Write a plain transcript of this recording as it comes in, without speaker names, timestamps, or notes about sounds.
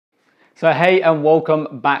So hey and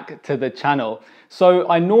welcome back to the channel. So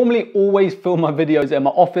I normally always film my videos in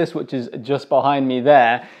my office, which is just behind me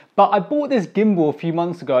there. But I bought this gimbal a few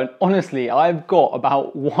months ago and honestly, I've got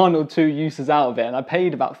about 1 or 2 uses out of it and I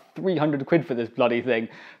paid about 300 quid for this bloody thing.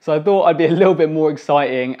 So I thought I'd be a little bit more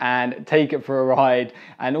exciting and take it for a ride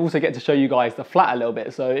and also get to show you guys the flat a little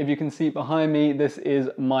bit. So if you can see behind me, this is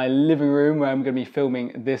my living room where I'm going to be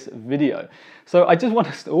filming this video. So I just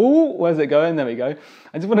want to, where's it going? There we go.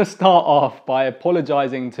 I just want to start off by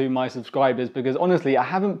apologizing to my subscribers because honestly, I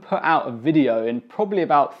haven't put out a video in probably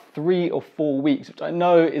about 3 or 4 weeks, which I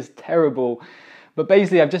know is terrible. But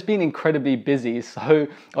basically, I've just been incredibly busy. So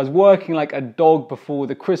I was working like a dog before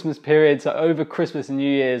the Christmas period. So over Christmas and New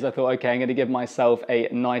Year's, I thought, okay, I'm going to give myself a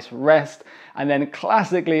nice rest. And then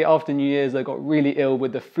classically after New Year's, I got really ill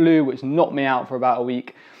with the flu, which knocked me out for about a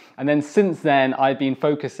week. And then since then, I've been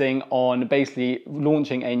focusing on basically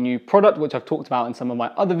launching a new product, which I've talked about in some of my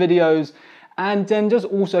other videos. And then just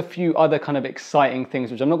also a few other kind of exciting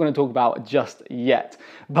things, which I'm not going to talk about just yet.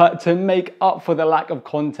 But to make up for the lack of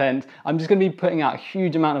content, I'm just going to be putting out a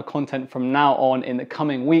huge amount of content from now on in the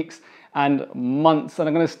coming weeks and months. And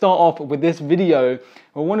I'm going to start off with this video.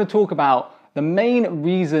 I want to talk about the main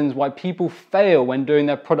reasons why people fail when doing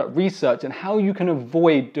their product research and how you can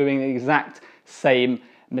avoid doing the exact same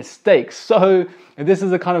mistakes. So if this is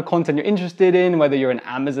the kind of content you're interested in, whether you're an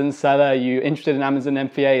Amazon seller, you're interested in Amazon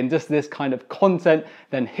FBA and just this kind of content,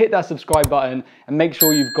 then hit that subscribe button and make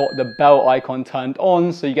sure you've got the bell icon turned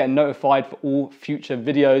on so you get notified for all future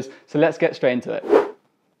videos. So let's get straight into it.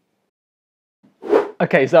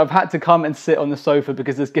 Okay, so I've had to come and sit on the sofa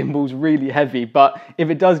because this gimbal's really heavy, but if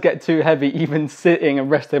it does get too heavy, even sitting and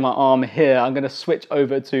resting my arm here, I'm gonna switch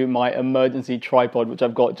over to my emergency tripod, which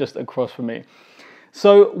I've got just across from me.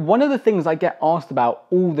 So one of the things I get asked about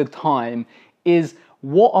all the time is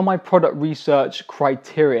what are my product research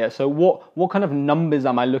criteria? So what kind of numbers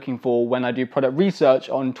am I looking for when I do product research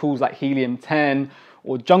on tools like Helium 10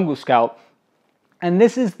 or Jungle Scout? And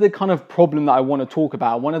this is the kind of problem that I want to talk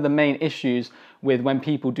about. One of the main issues with when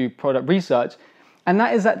people do product research, and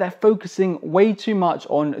that is that they're focusing way too much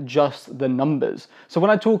on just the numbers. So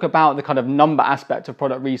when I talk about the kind of number aspect of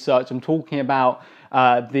product research, I'm talking about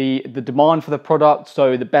the demand for the product,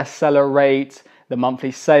 so the bestseller rate, the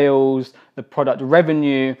monthly sales, the product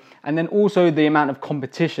revenue, and then also the amount of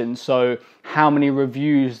competition. So how many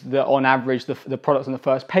reviews that on average the products on the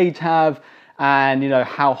first page have, and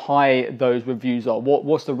how high those reviews are.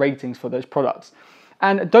 What's the ratings for those products?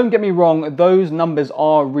 And don't get me wrong, those numbers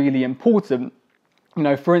are really important.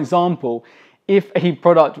 For example, if a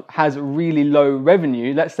product has really low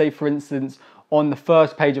revenue, let's say for instance, on the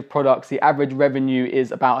first page of products, the average revenue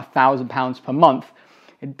is about £1,000 per month.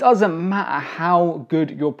 It doesn't matter how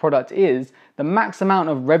good your product is, the max amount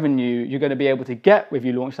of revenue you're going to be able to get if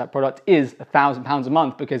you launch that product is £1,000 a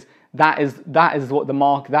month, because that is what the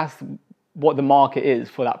market is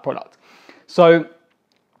for that product. So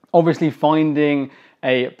obviously finding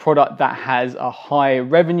a product that has a high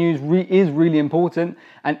revenues is really important,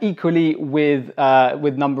 and equally with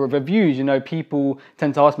number of reviews. People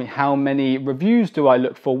tend to ask me, how many reviews do I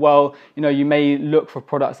look for? Well, you may look for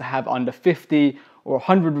products that have under 50 or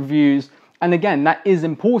 100 reviews, and again, that is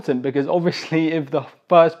important because obviously if the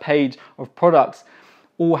first page of products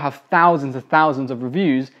all have thousands and thousands of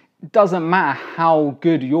reviews, it doesn't matter how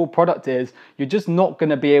good your product is, you're just not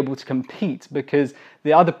going to be able to compete because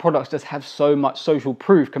the other products just have so much social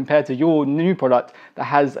proof compared to your new product that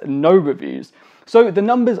has no reviews. So the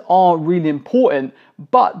numbers are really important,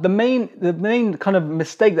 but the main kind of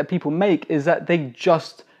mistake that people make is that they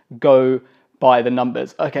just go by the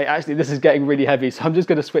numbers. Okay, actually this is getting really heavy, so I'm just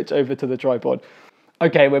going to switch over to the tripod.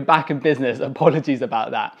 Okay, we're back in business. Apologies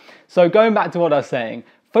about that. So going back to what I was saying,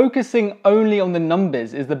 focusing only on the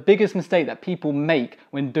numbers is the biggest mistake that people make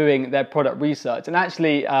when doing their product research. And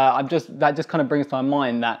actually, that just kind of brings to my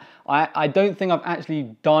mind that I don't think I've actually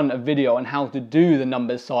done a video on how to do the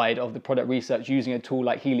numbers side of the product research using a tool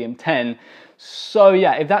like Helium 10. So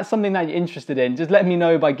yeah, if that's something that you're interested in, just let me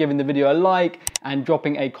know by giving the video a like and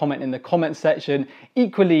dropping a comment in the comment section.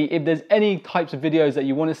 Equally, if there's any types of videos that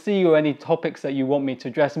you want to see or any topics that you want me to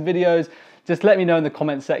address in videos, just let me know in the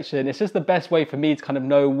comment section. It's just the best way for me to kind of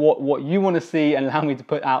know what you want to see and allow me to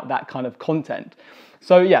put out that kind of content.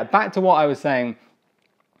 So yeah, back to what I was saying.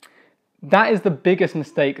 That is the biggest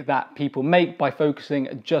mistake that people make by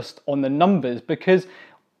focusing just on the numbers, because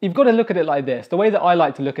you've got to look at it like this. The way that I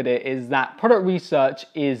like to look at it is that product research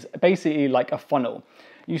is basically like a funnel.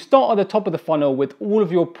 You start at the top of the funnel with all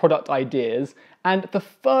of your product ideas, and the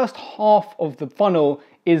first half of the funnel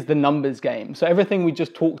is the numbers game. So everything we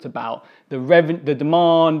just talked about, the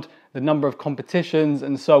demand, the number of competitions,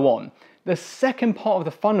 and so on. The second part of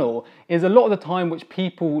the funnel is a lot of the time which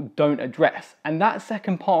people don't address. And that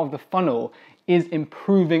second part of the funnel is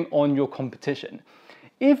improving on your competition.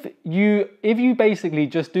 If you basically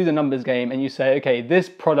just do the numbers game and you say, okay, this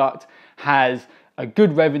product has a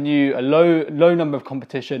good revenue, a low number of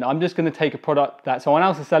competition, I'm just going to take a product that someone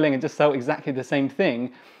else is selling and just sell exactly the same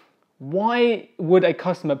thing, why would a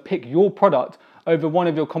customer pick your product over one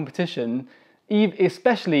of your competition,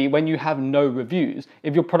 especially when you have no reviews,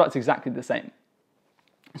 if your product's exactly the same?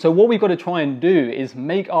 So what we've got to try and do is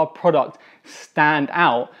make our product stand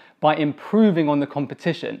out by improving on the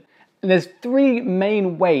competition. And there's three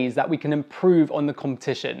main ways that we can improve on the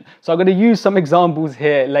competition. So I'm going to use some examples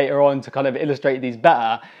here later on to kind of illustrate these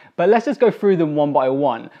better, but let's just go through them one by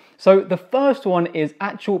one. So the first one is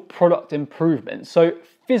actual product improvements. So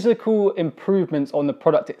physical improvements on the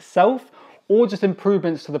product itself, or just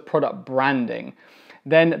improvements to the product branding.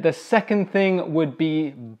 Then the second thing would be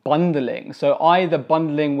bundling. So either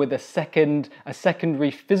bundling with a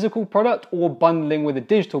secondary physical product, or bundling with a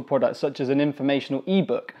digital product, such as an informational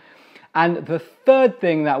ebook. And the third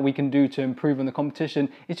thing that we can do to improve on the competition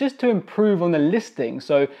is just to improve on the listing.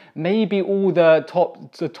 So maybe all the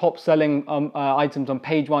top selling items on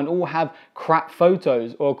page one all have crap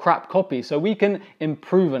photos or crap copy. So we can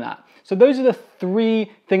improve on that. So those are the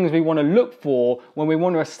three things we want to look for when we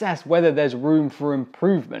want to assess whether there's room for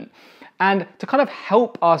improvement. And to kind of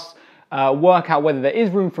help us work out whether there is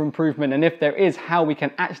room for improvement, and if there is, how we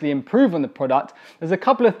can actually improve on the product, there's a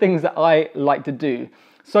couple of things that I like to do.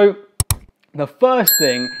 So the first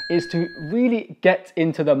thing is to really get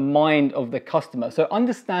into the mind of the customer. So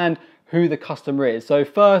understand who the customer is. So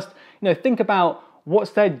first, think about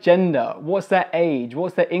what's their gender, what's their age,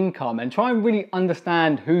 what's their income, and try and really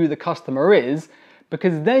understand who the customer is,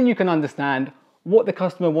 because then you can understand what the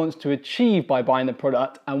customer wants to achieve by buying the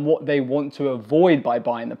product and what they want to avoid by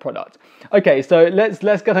buying the product. Okay, so let's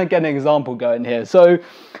kind of get an example going here. So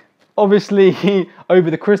obviously,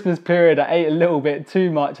 over the Christmas period, I ate a little bit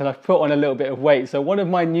too much and I've put on a little bit of weight. So one of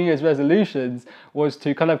my New Year's resolutions was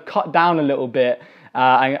to kind of cut down a little bit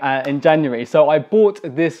in January. So I bought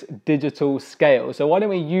this digital scale. So why don't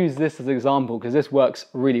we use this as an example, because this works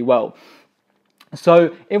really well.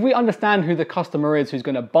 So if we understand who the customer is who's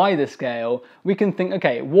going to buy the scale, we can think,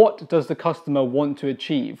 okay, what does the customer want to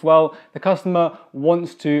achieve? Well, the customer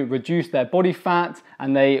wants to reduce their body fat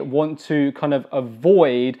and they want to kind of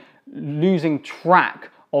avoid losing track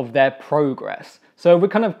of their progress. So we're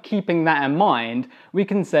kind of keeping that in mind. We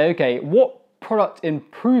can say, okay, what product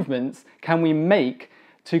improvements can we make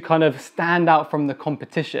to kind of stand out from the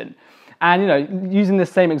competition? And using the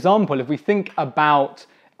same example, if we think about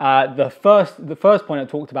the first point I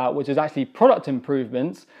talked about, which is actually product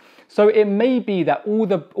improvements. So it may be that all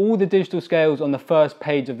the digital scales on the first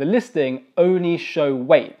page of the listing only show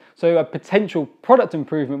weight. So a potential product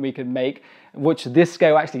improvement we could make, which this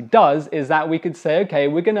scale actually does, is that we could say, okay,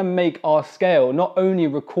 we're going to make our scale not only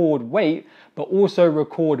record weight, but also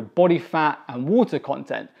record body fat and water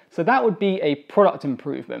content. So that would be a product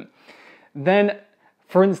improvement. Then,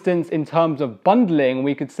 for instance, in terms of bundling,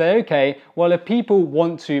 we could say, okay, well, if people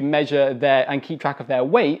want to measure and keep track of their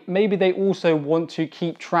weight, maybe they also want to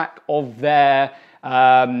keep track of their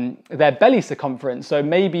belly circumference. So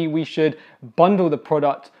maybe we should bundle the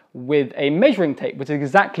product with a measuring tape, which is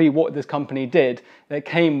exactly what this company did. They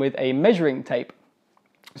came with a measuring tape.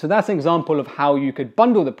 So that's an example of how you could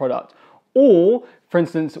bundle the product. Or, for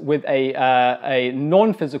instance, with a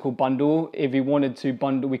non-physical bundle, if we wanted to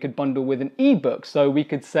bundle, we could bundle with an ebook. So we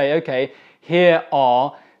could say, okay, here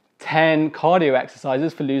are 10 cardio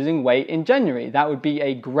exercises for losing weight in January. That would be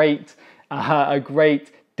a great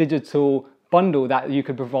digital bundle that you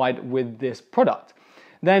could provide with this product.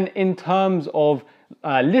 Then in terms of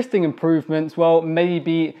listing improvements, well,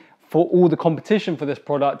 maybe for all the competition for this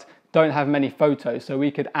product don't have many photos, so we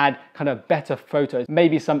could add kind of better photos,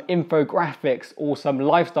 maybe some infographics or some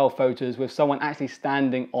lifestyle photos with someone actually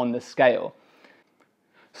standing on the scale.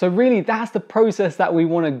 So really, that's the process that we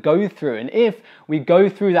want to go through. And if we go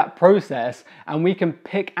through that process and we can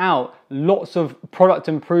pick out lots of product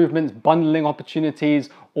improvements, bundling opportunities,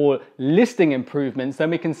 or listing improvements, then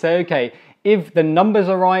we can say, okay, if the numbers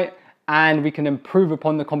are right and we can improve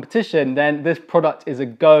upon the competition, then this product is a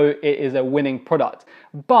go, it is a winning product.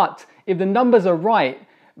 But if the numbers are right,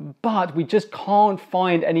 but we just can't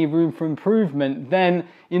find any room for improvement, then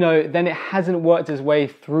it hasn't worked its way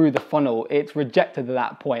through the funnel. It's rejected at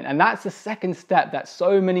that point. And that's the second step that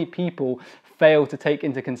so many people fail to take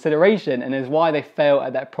into consideration, and is why they fail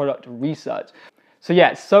at their product research. So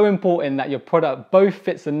yeah, it's so important that your product both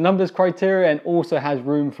fits the numbers criteria and also has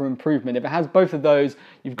room for improvement. If it has both of those,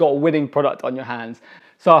 you've got a winning product on your hands.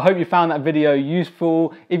 So I hope you found that video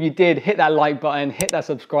useful. If you did, hit that like button, hit that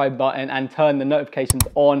subscribe button, and turn the notifications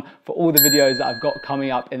on for all the videos that I've got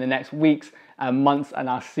coming up in the next weeks and months, and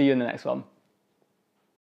I'll see you in the next one.